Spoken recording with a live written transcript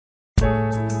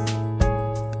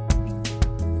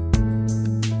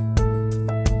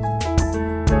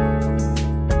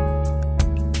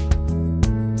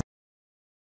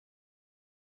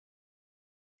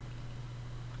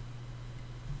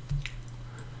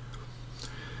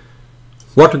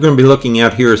What we're going to be looking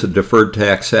at here is a deferred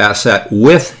tax asset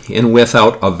with and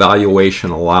without a valuation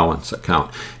allowance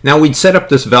account. Now, we'd set up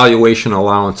this valuation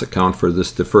allowance account for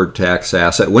this deferred tax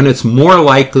asset when it's more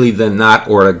likely than not,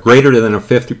 or a greater than a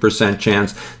 50%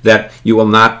 chance, that you will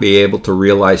not be able to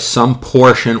realize some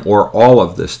portion or all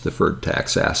of this deferred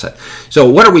tax asset. So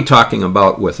what are we talking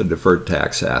about with a deferred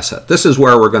tax asset? This is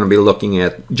where we're going to be looking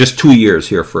at just 2 years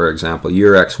here, for example,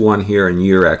 year X1 here and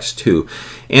year X2.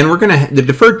 And the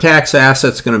deferred tax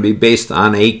asset is going to be based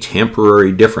on a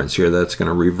temporary difference here that's going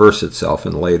to reverse itself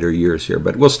in later years here.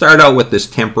 But we'll start out with this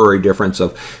temporary difference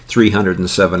of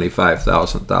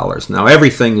 $375,000. Now,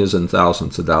 everything is in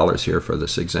thousands of dollars here for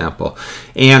this example.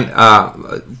 And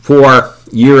for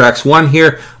year X1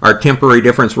 here, our temporary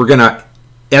difference,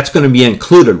 that's going to be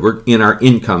included in our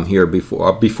income here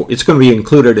before it's going to be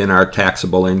included in our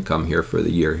taxable income here for the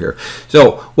year here.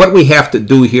 So what we have to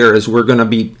do here is we're going to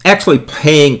be actually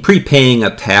prepaying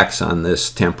a tax on this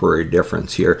temporary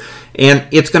difference here, and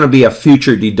it's going to be a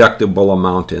future deductible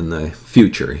amount in the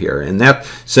future here, and that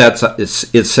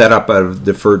it's set up a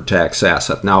deferred tax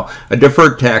asset. Now, a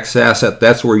deferred tax asset,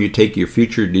 that's where you take your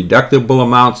future deductible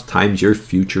amounts times your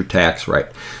future tax rate.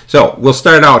 So we'll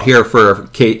start out here for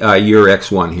year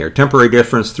X1 here. Temporary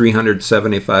difference,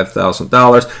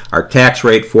 $375,000. Our tax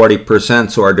rate,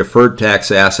 40%, so our deferred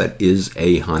tax asset is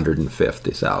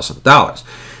 $150,000.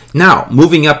 Now,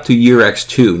 moving up to year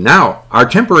X2, now our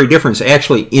temporary difference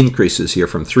actually increases here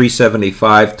from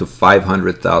 $375,000 to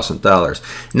 $500,000.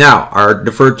 Now, our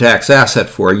deferred tax asset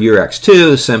for year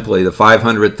X2 is simply the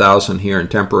 $500,000 here in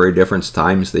temporary difference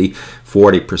times the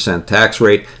 40% tax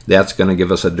rate. That's going to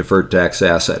give us a deferred tax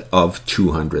asset of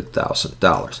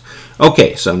 $200,000.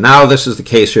 Okay, so now this is the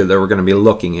case here that we're going to be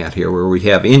looking at here, where we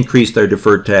have increased our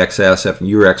deferred tax asset from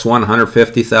year X1,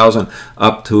 $150,000,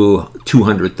 up to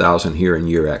 $200,000 here in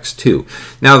year X2.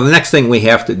 Now, the next thing we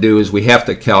have to do is we have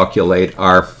to calculate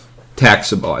our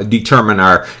determine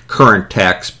our current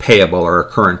tax payable, or our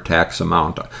current tax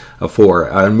amount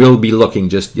and we'll be looking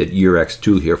just at year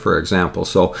X2 here, for example.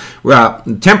 So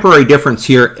temporary difference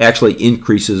here actually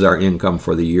increases our income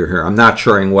for the year here. I'm not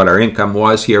showing what our income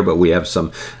was here, but we have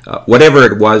some, whatever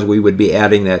it was, we would be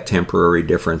adding that temporary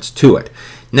difference to it.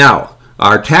 Now,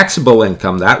 our taxable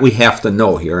income, that we have to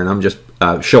know here, and I'm just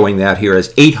showing that here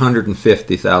as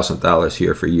 $850,000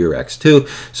 here for year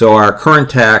X2. So our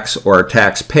current tax, or our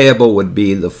tax payable, would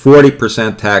be the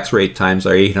 40% tax rate times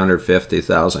our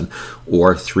 $850,000,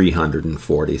 or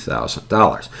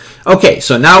 $340,000. Okay,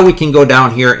 so now we can go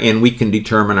down here and we can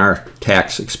determine our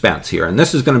tax expense here. And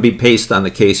this is going to be based on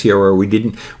the case here where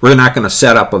we're not going to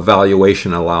set up a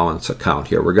valuation allowance account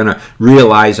here. We're going to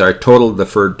realize our total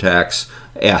deferred tax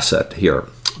asset here,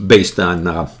 based on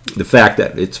the fact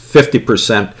that it's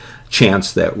 50%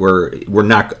 chance that we're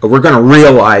going to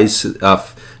realize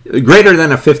greater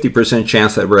than a 50%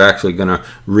 chance that we're actually going to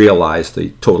realize the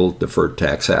total deferred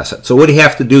tax asset. So what do you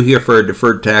have to do here for a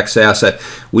deferred tax asset?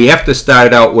 We have to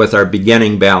start out with our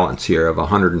beginning balance here of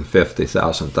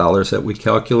 $150,000 that we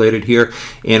calculated here,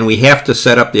 and we have to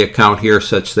set up the account here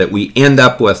such that we end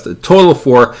up with the total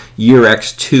for year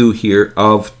X2 here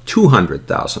of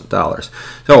 $200,000.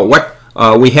 So what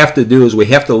we have to do is we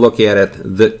have to look at it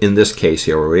in this case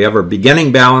here, where we have our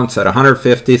beginning balance at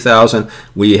 $150,000.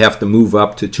 We have to move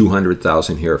up to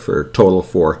 $200,000 here for total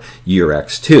for year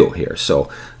X2 here. So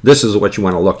this is what you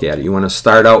want to look at. You want to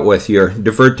start out with your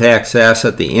deferred tax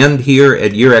asset. At the end here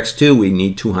at year X2, we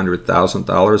need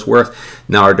 $200,000 worth.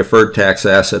 Now, our deferred tax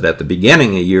asset at the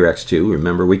beginning of year X2,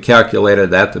 remember we calculated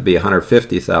that to be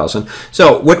 $150,000.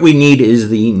 So what we need is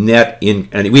the net and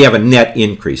we have a net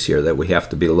increase here that we have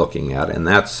to be looking at, and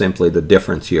that's simply the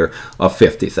difference here of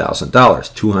 $50,000,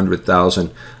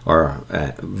 $200,000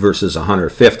 versus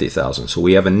 $150,000. So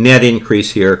we have a net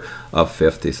increase here of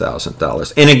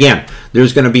 $50,000. And again,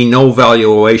 there's going to be no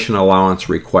valuation allowance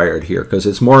required here, because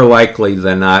it's more likely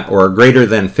than not, or a greater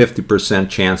than 50%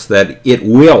 chance, that it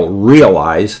will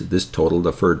realize this total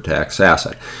deferred tax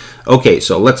asset. Okay,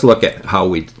 so let's look at how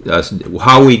we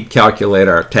calculate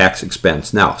our tax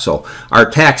expense now. So our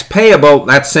tax payable,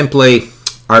 that's simply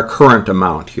our current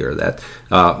amount here, that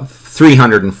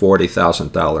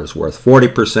 $340,000 worth,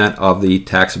 40% of the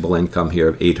taxable income here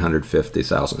of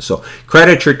 $850,000. So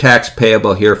credit your tax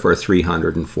payable here for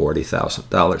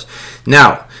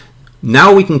 $340,000.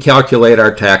 Now we can calculate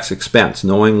our tax expense,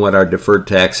 knowing what our deferred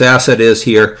tax asset is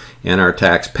here and our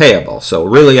tax payable. So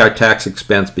really our tax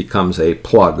expense becomes a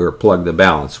plug, or plug the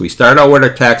balance. We start out with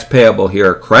our tax payable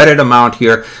here, credit amount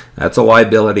here, That's a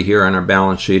liability here on our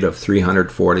balance sheet of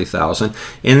 $340,000.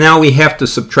 And now we have to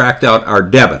subtract out our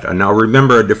debit. And now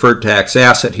remember, a deferred tax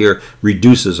asset here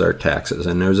reduces our taxes.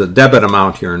 And there's a debit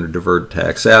amount here in the deferred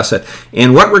tax asset.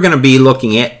 And what we're going to be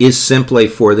looking at is simply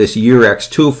for this year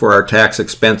X2 for our tax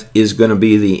expense is going to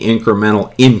be the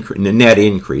incremental the net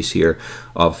increase here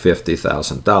of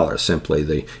 $50,000. Simply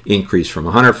the increase from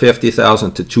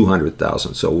 $150,000 to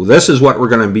 $200,000. So this is what we're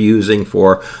going to be using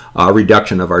for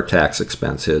reduction of our tax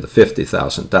expense here, the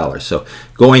 $50,000. So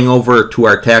going over to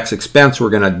our tax expense, we're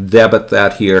going to debit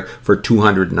that here for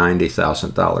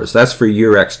 $290,000. That's for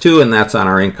year X2, and that's on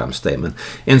our income statement.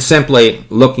 And simply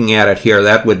looking at it here,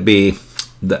 that would be,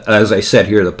 as I said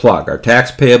here, the plug. Our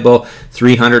tax payable,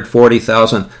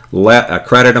 $340,000, a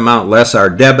credit amount less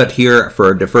our debit here for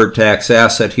a deferred tax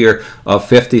asset here of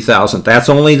 $50,000. That's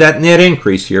only that net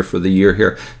increase here for the year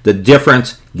here. The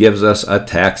difference gives us a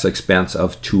tax expense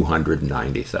of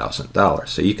 $290,000.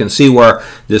 So you can see where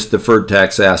this deferred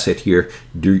tax asset here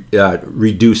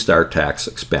reduced our tax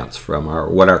expense from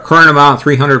what our current amount,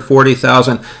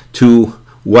 $340,000, to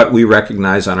what we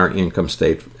recognize on our income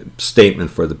statement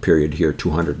for the period here,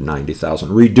 $290,000,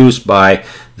 reduced by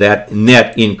that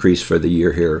net increase for the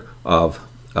year here of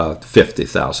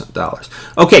 $50,000.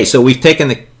 Okay, so we've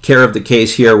taken care of the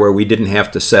case here where we didn't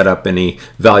have to set up any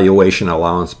valuation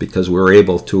allowance because we were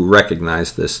able to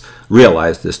realize this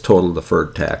total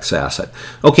deferred tax asset.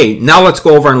 Okay, now let's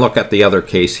go over and look at the other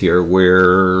case here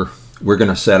where we're going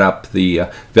to set up the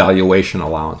valuation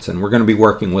allowance, and we're going to be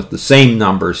working with the same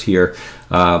numbers here.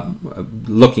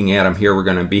 Looking at them here, we're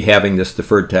going to be having this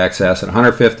deferred tax asset,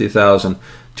 $150,000,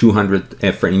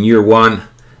 $200,000 for in year 1,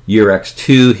 year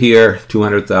X2 here,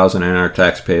 $200,000, and our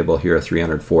tax payable here,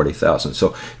 $340,000.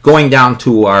 So going down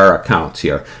to our accounts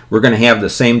here, we're going to have the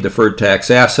same deferred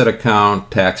tax asset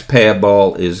account. Tax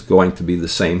payable is going to be the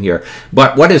same here.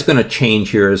 But what is going to change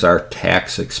here is our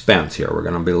tax expense here. We're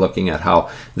going to be looking at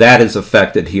how that is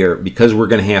affected here because we're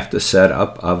going to have to set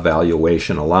up a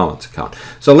valuation allowance account.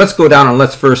 So let's go down and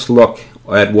let's first look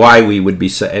at why we would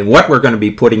be and what we're going to be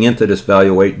putting into this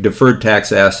deferred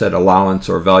tax asset allowance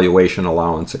or valuation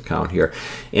allowance account here,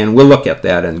 and we'll look at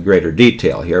that in greater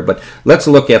detail here. But let's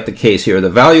look at the case here. The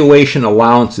valuation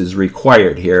allowance is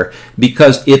required here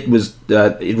because it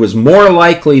was more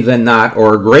likely than not,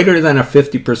 or greater than a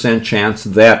 50% chance,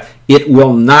 that it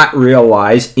will not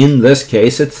realize. In this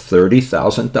case, it's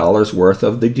 $30,000 worth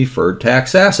of the deferred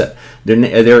tax asset.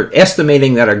 They're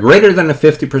estimating that a greater than a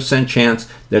 50% chance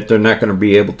that they're not going to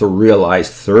be able to realize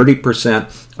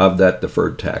 30% of that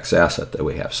deferred tax asset that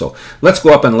we have. So let's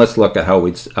go up and let's look at how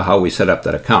we set up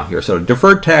that account here. So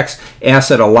deferred tax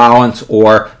asset allowance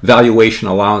or valuation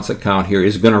allowance account here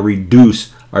is going to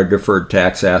reduce our deferred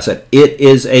tax asset. It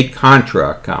is a contra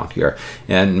account here,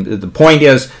 and the point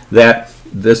is that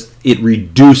it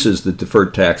reduces the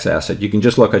deferred tax asset. You can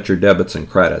just look at your debits and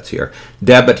credits here.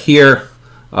 Debit here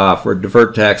for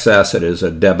deferred tax asset is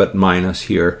a debit minus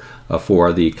here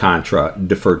for the contra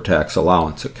deferred tax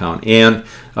allowance account. And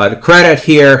the credit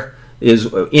here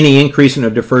is any increase in a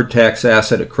deferred tax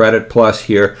asset. A credit plus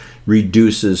here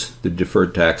reduces the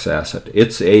deferred tax asset.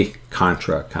 It's a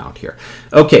contra account here.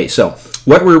 Okay, so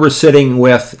what we were sitting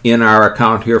with in our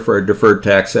account here for a deferred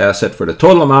tax asset for the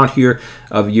total amount here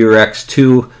of year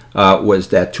X2 was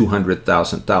that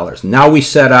 $200,000. Now we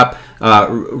set up,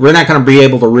 we're not going to be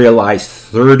able to realize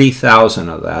 $30,000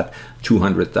 of that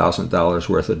 $200,000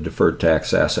 worth of deferred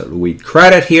tax asset. We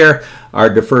credit here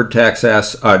our deferred tax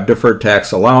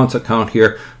allowance account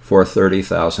here for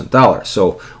 $30,000.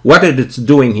 So what it's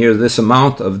doing here, this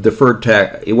amount of deferred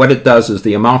tax, what it does is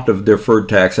the amount of deferred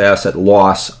tax asset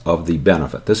loss of the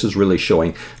benefit. This is really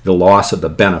showing the loss of the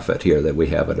benefit here that we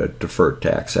have at a deferred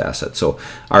tax asset. So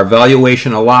our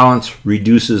valuation allowance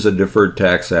reduces a deferred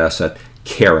tax asset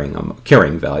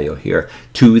carrying value here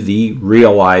to the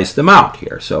realized amount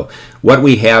here. So what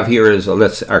we have here is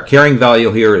our carrying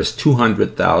value here is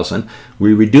 $200,000.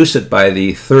 We reduce it by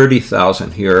the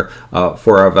 $30,000 here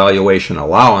for our valuation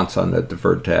allowance on the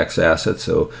deferred tax asset.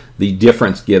 So the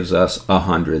difference gives us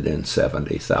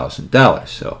 $170,000.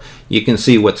 So you can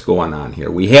see what's going on here.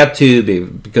 We had to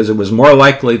because it was more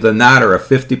likely than not, or a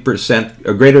 50%,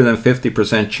 or greater than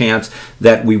 50% chance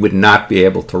that we would not be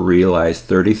able to realize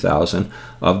 $30,000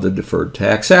 of the deferred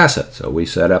tax asset. So we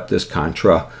set up this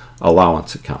contra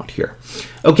allowance account here.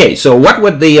 Okay, so what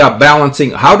would the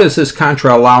how does this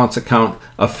contra allowance account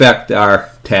affect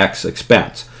our tax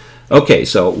expense? Okay,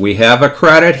 so we have a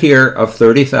credit here of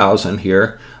 $30,000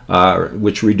 here,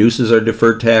 which reduces our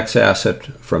deferred tax asset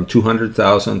from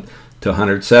 $200,000 to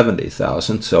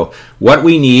 $170,000. So what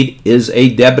we need is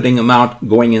a debiting amount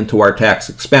going into our tax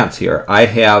expense here. I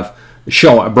have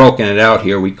broken it out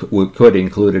here, we could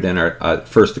include it in our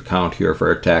first account here for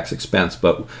our tax expense.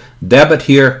 But debit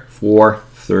here for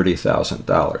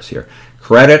 $30,000 here.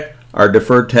 Credit our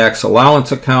deferred tax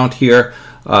allowance account here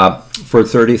for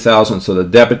 $30,000. So the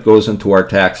debit goes into our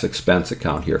tax expense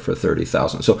account here for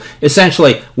 $30,000. So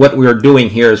essentially what we're doing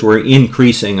here is we're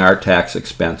increasing our tax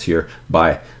expense here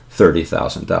by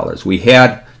 $30,000. We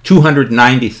had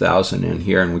 $290,000 in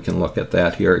here, and we can look at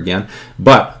that here again.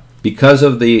 But because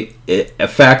of the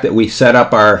fact that we set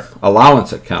up our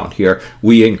allowance account here,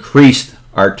 we increased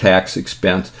our tax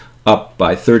expense up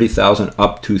by $30,000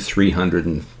 up to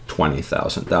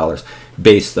 $320,000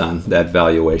 based on that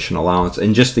valuation allowance.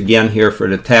 And just again here for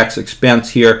the tax expense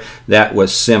here, that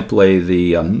was simply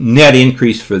the net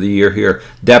increase for the year here,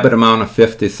 debit amount of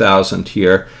 $50,000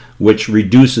 here, which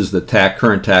reduces the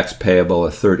current tax payable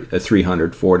of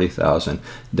 $340,000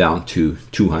 down to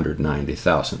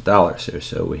 $290,000 here.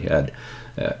 So we had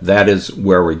that is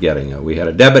where we're getting it. We had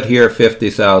a debit here,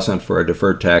 $50,000 for a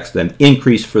deferred tax, then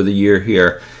increase for the year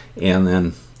here, and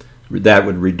then that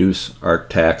would reduce our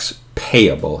tax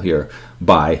payable here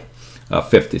by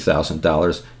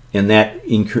 $50,000, and that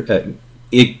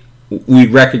we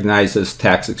recognize as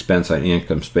tax expense on the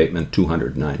income statement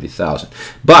 $290,000.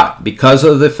 But because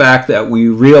of the fact that we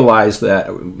realized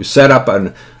that we set up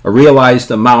a realized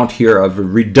amount here of a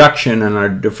reduction in our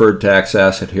deferred tax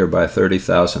asset here by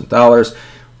 $30,000,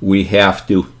 we have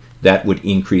to, that would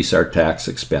increase our tax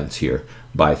expense here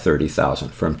by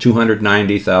 $30,000 from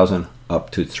 $290,000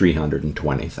 up to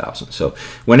 $320,000. So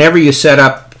whenever you set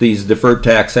up these deferred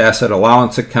tax asset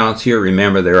allowance accounts here,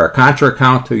 remember there are contra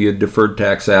account to your deferred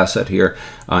tax asset here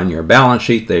on your balance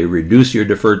sheet. They reduce your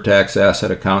deferred tax asset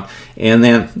account, and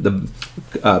then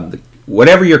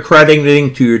whatever you're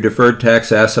crediting to your deferred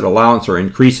tax asset allowance or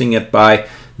increasing it by,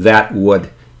 that would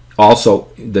also,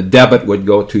 the debit would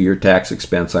go to your tax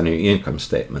expense on your income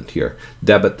statement here.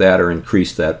 Debit that or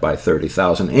increase that by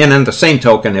 $30,000. And on the same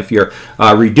token, if you're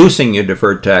reducing your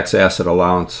deferred tax asset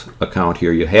allowance account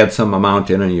here, you had some amount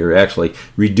in and you're actually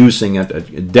reducing it, a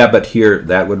debit here,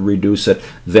 that would reduce it.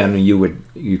 Then your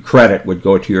credit would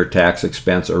go to your tax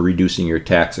expense or reducing your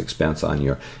tax expense on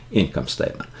your income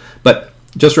statement. But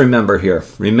just remember here,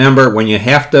 remember when you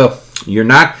have to, you're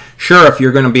not sure if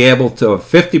you're going to be able to,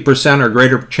 50% or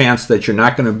greater chance that you're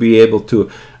not going to be able to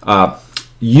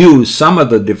use some of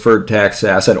the deferred tax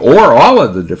asset or all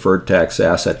of the deferred tax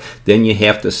asset, then you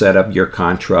have to set up your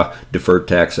contra deferred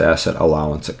tax asset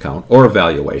allowance account or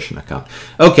valuation account.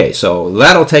 Okay, so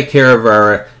that'll take care of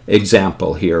our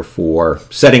example here for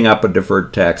setting up a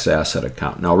deferred tax asset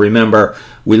account. Now remember,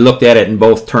 we looked at it in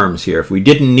both terms here. If we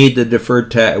didn't need the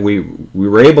deferred tax, we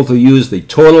were able to use the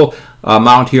total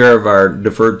amount here of our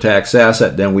deferred tax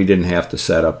asset, then we didn't have to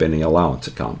set up any allowance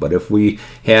account. But if we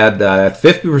had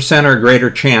 50% or greater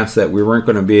chance that we weren't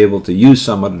going to be able to use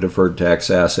some of the deferred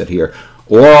tax asset here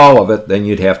or all of it, then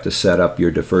you'd have to set up your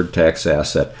deferred tax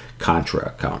asset contra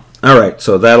account. All right,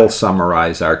 so that'll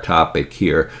summarize our topic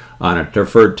here on a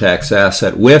deferred tax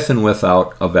asset with and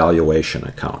without a valuation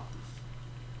account.